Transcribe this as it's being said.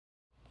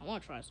I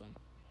want to try some.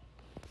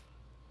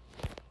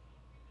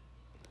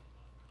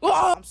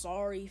 Oh! I'm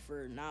sorry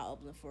for not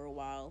uploading for a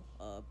while.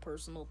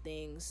 Personal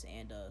things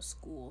and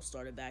school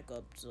started back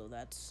up, so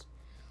that's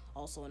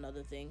also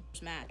another thing.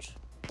 Match.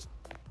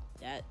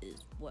 That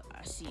is what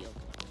I see.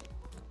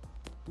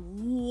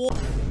 Okay.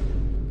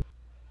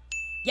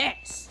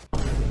 Yes.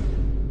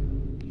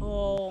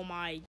 Oh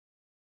my.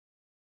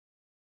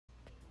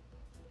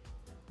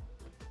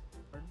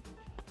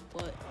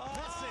 But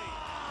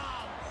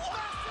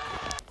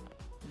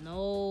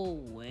no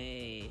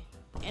way.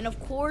 And of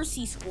course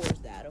he scores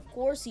that. Of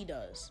course he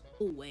does.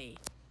 No way.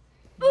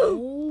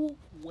 No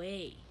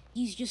way.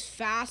 He's just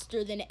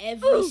faster than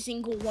every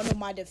single one of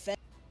my defenders.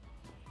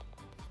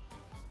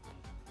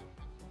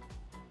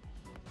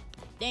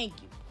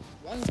 Thank you.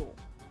 One goal.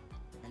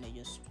 And it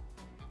just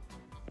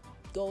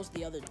goes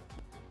the other.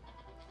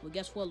 Well,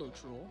 guess what, little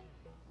troll?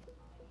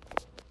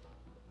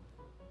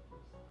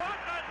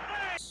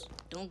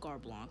 Don't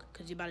guard Blanc,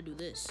 because you about to do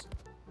this.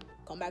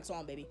 Comeback's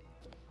on, baby.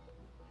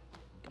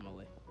 Come my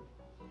way.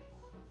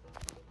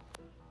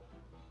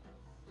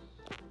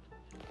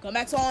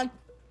 Comeback's on.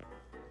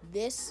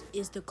 This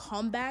is the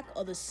comeback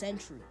of the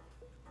century.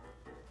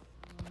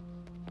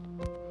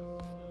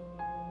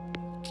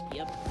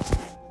 Yep.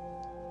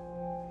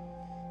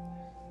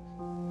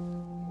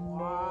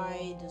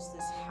 Why does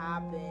this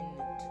happen to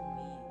me?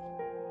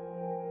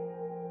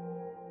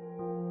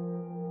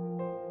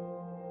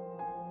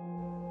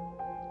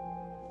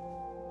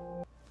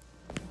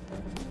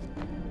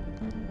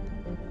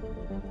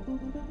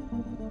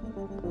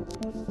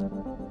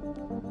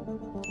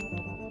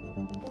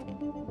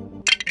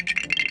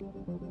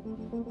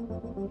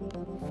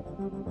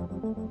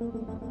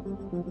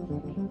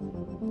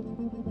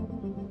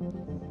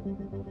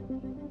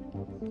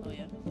 Oh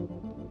yeah.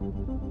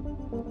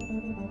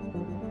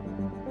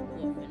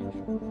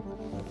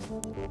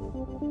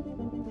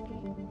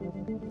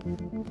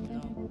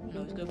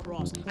 No, it's good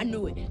cross. I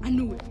knew it. I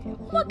knew it.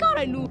 Oh my god,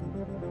 I knew it.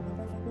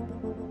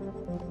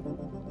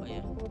 Oh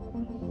yeah.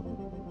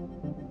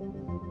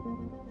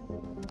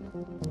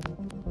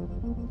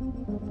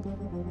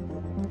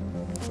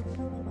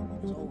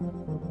 It's over.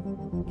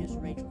 Just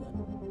rage quit.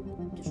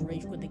 Just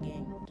rage quit the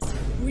game.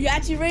 We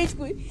actually rage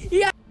quit.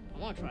 Yeah. I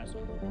want to try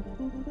some.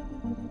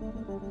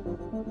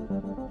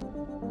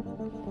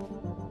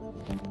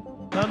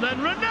 And then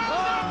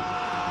Ronaldo!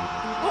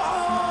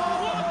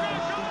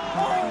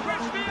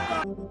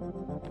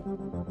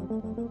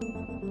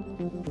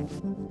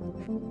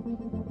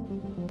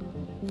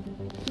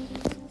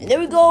 And there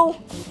we go.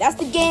 That's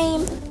the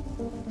game.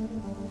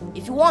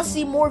 If you want to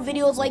see more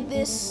videos like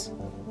this,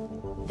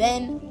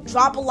 then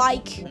drop a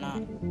like.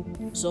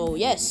 So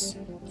yes,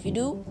 if you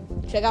do,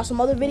 check out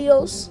some other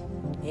videos.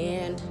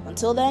 And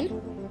until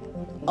then,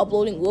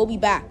 uploading will be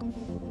back.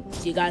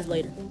 See you guys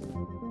later.